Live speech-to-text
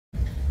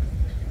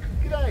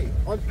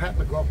I'm Pat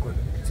McLoughlin.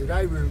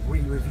 Today we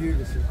review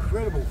this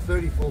incredible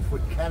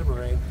 34-foot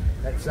catamaran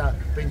that's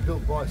been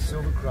built by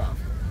Superyachts.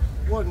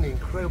 What an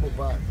incredible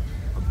boat.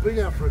 I've been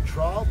out for a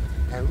trial,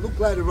 and look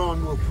later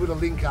on, we'll put a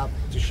link up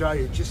to show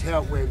you just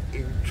how it went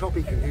in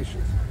choppy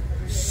conditions.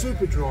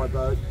 Super dry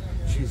boat.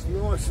 She's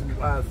nice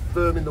and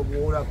firm in the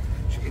water.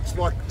 It's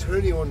like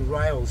turning on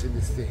rails in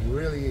this thing,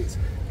 really is.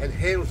 And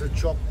handles the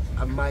chop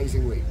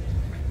amazingly.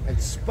 And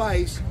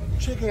space,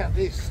 check out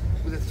this,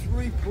 with a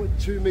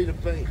 3.2 metre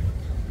beam.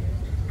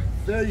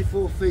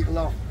 34 feet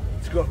long.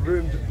 It's got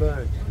room to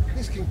burn.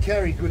 This can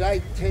carry good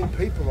 8-10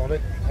 people on it,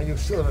 and you'll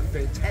still have a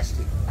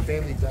fantastic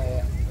family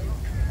day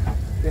out.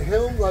 The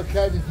helm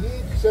located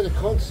here, center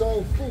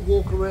console, full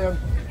walk around,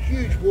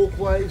 huge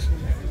walkways,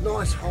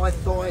 nice high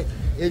thigh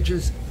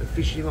edges for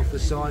fishing off the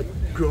side,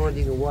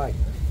 grinding away.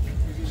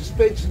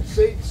 Suspension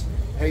seats,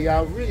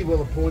 a really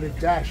well appointed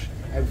dash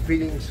and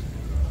fittings,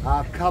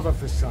 cover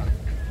for sun.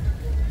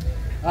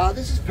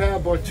 This is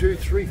powered by two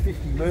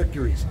 350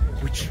 Mercuries,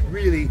 which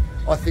really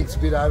I think is a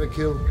bit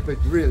overkill, but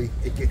really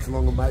it gets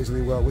along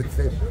amazingly well with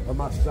them, I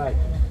must say.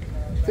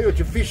 So you've got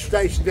your fish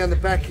station down the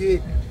back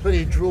here,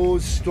 plenty of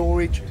drawers,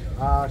 storage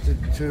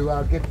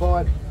to get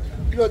by.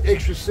 You've got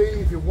extra seating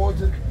if you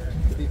wanted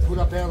to be put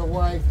up out of the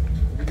way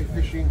when you're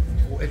fishing,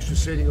 or extra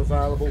seating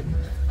available.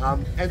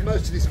 And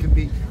most of this can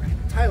be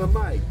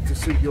tailor-made to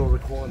suit your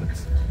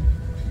requirements.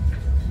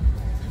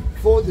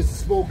 Forward, there's a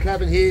small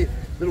cabin here,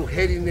 little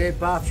head in there,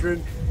 bathroom,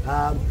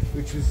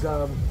 which is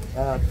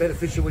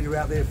beneficial when you're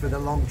out there for the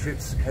long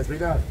trips, as we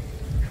know.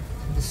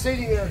 The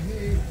seating out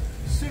here,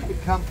 super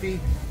comfy,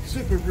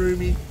 super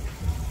roomy.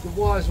 The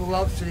wives will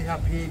love sitting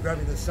up here,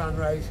 grabbing the sun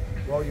rays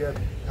while you're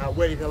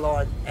wetting the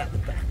line out the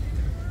back.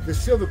 The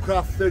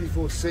Superyachts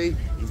 34C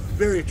is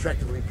very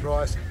attractively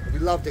priced, and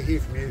we'd love to hear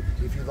from you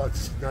if you'd like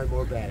to know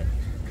more about it.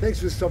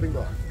 Thanks for stopping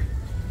by.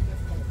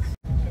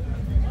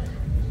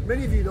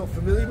 Many of you are not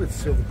familiar with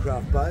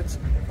Superyachts boats.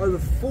 Over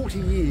 40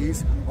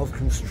 years of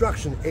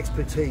construction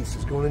expertise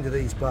has gone into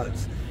these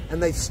boats,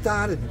 and they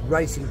started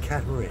racing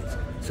catamarans.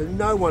 So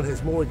no one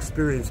has more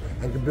experience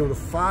and can build a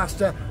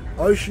faster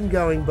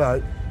ocean-going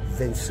boat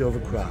than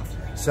Superyachts.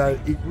 So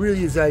it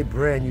really is a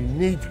brand you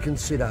need to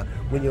consider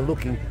when you're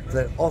looking for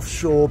that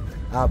offshore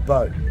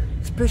boat,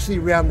 especially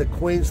around the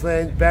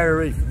Queensland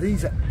Barrier Reef.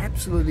 These are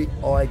absolutely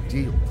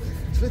ideal.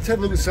 So let's have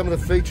a look at some of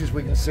the features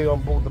we can see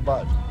on board the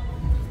boat.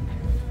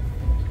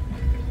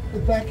 The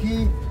back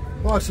here,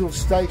 nice little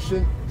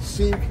station,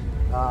 sink,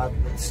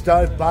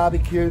 stove,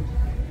 barbecue.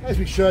 As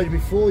we showed you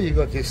before, you've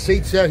got your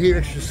seats out here,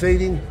 extra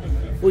seating,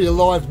 all your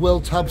live well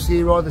tubs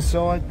here either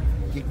side,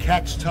 your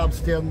catch tubs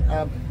down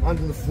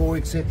under the floor,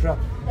 etc.,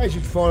 as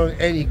you'd find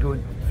on any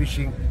good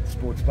fishing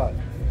sports boat.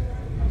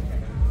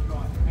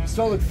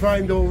 Solid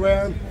framed all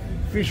round,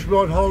 fish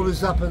rod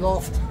holders up and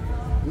aloft,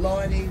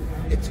 lining,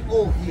 it's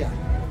all here.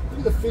 Look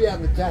at the fit out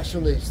and the dash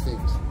on these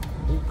things.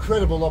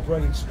 Incredible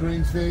operating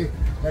screens there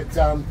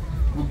that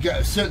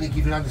will certainly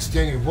give you an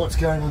understanding of what's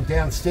going on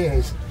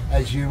downstairs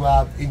as you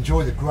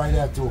enjoy the great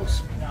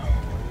outdoors.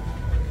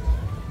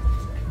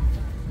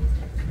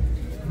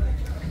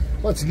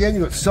 Once again,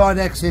 you've got side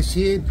access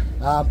here,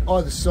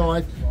 either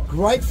side.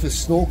 Great for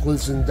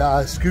snorkelers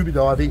and scuba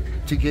diving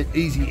to get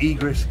easy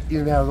egress in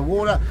and out of the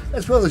water,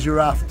 as well as your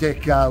aft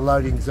deck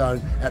loading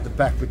zone at the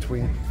back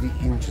between the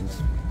engines.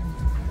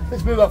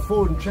 Let's move up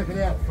forward and check it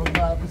out from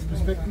this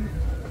perspective.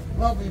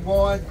 Lovely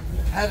wide,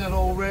 padded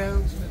all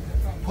round,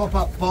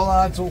 pop-up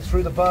bollards all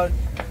through the boat.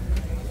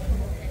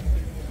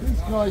 These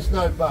guys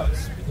know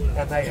boats,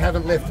 and they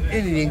haven't left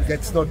anything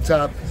that's not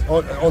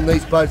on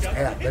these boats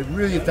out. They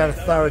really have done a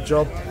thorough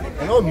job,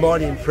 and I'm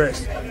mighty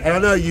impressed. And I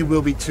know you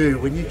will be too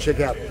when you check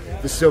out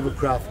the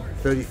Superyachts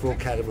 34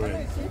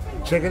 catamaran.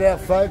 Check it out,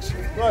 folks.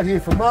 Right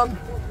here for Mum.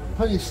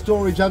 Plenty of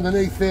storage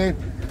underneath there.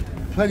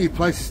 Plenty of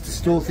places to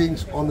store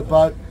things on the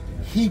boat.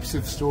 Heaps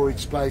of storage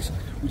space,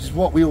 which is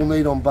what we all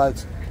need on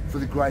boats for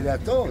the great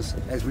outdoors,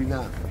 as we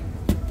know.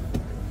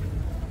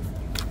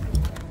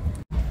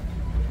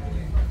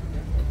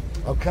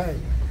 Okay,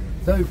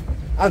 so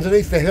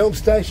underneath the helm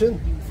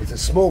station, there's a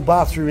small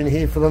bathroom in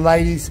here for the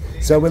ladies,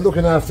 so we're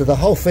looking after the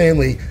whole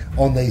family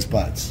on these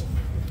boats.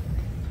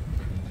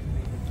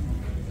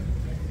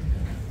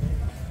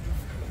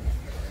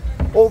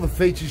 All the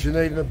features you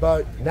need in a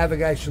boat,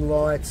 navigation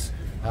lights,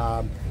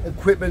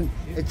 equipment,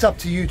 it's up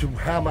to you to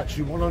how much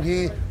you want on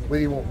here,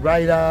 whether you want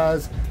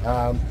radars,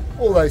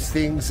 all those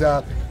things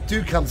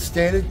do come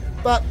standard,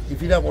 but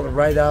if you don't want a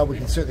radar, we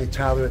can certainly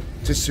tailor it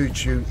to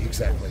suit you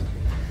exactly.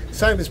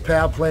 Same as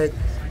power plant,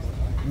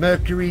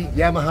 Mercury,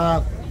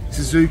 Yamaha,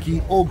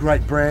 Suzuki, all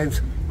great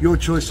brands. Your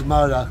choice of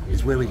motor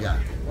is where we go.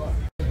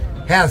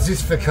 How's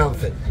this for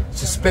comfort?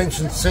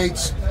 Suspension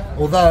seats,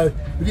 although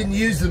we didn't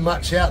use them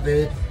much out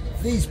there,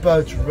 these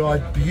boats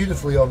ride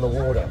beautifully on the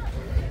water.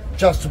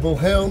 Adjustable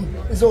helm,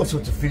 there's all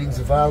sorts of fittings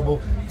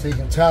available, so you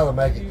can tailor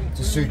make it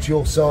to suit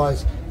your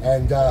size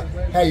and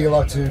how you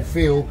like to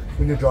feel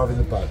when you're driving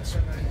the boats.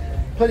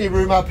 Plenty of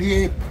room up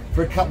here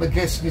for a couple of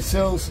guests and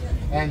yourselves,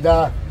 and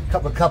a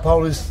couple of cup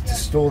holders to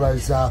store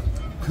those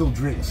cool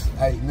drinks,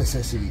 a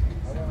necessity.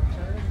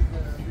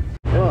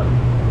 Right,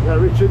 So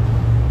Richard,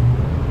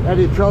 out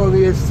here trolling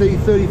the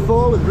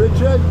SC34 with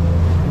Richard.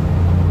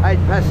 8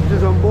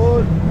 passengers on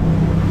board.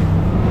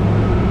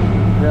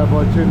 Powered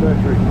by 2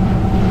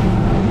 Mercury.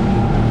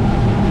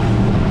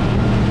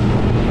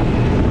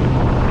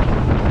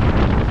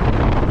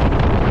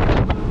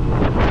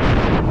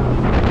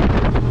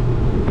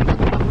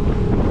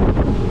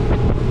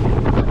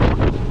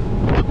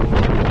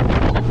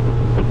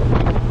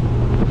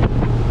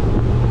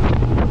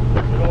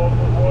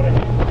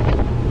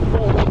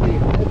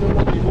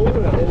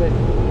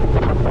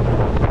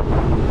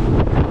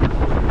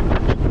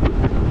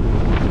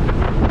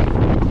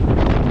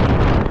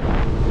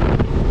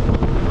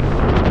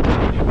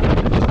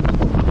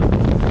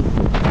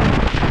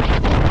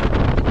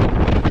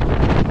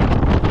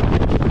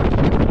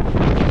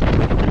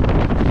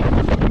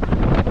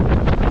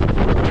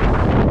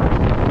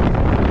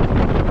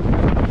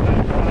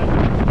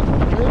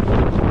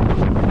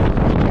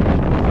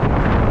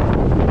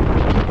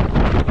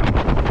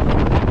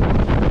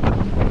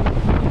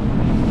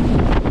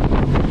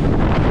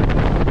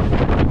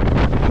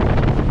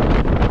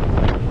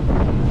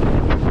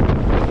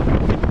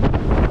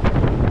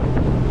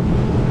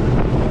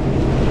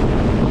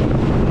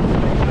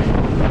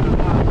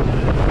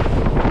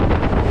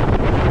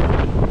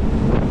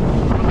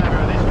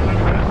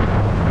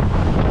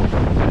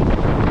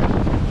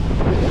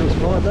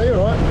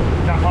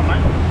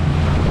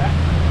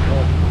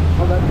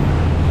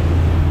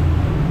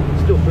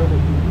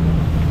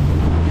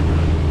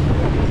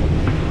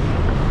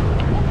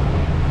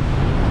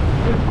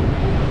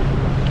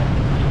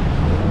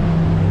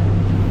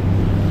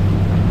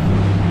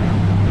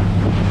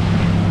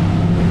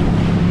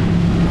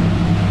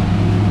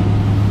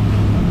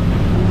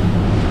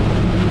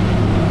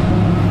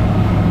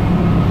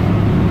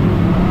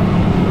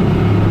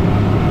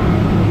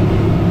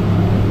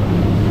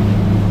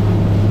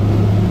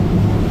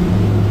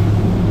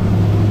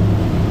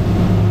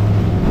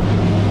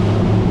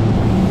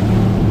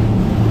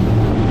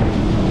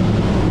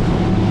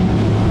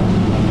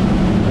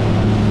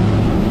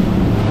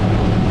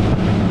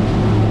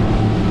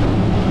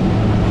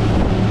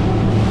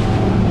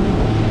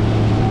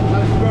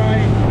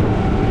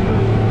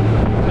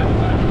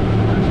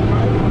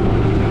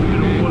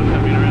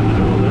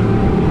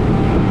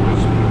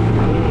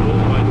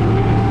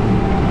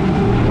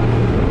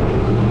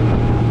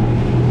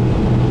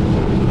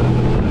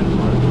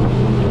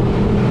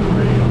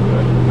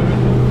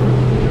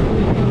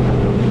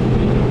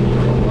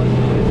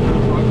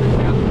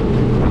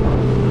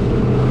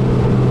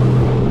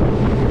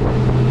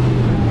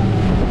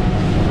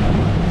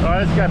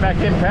 Go back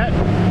in, Pat.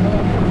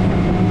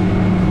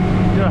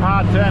 Do a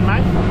hard turn,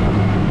 mate.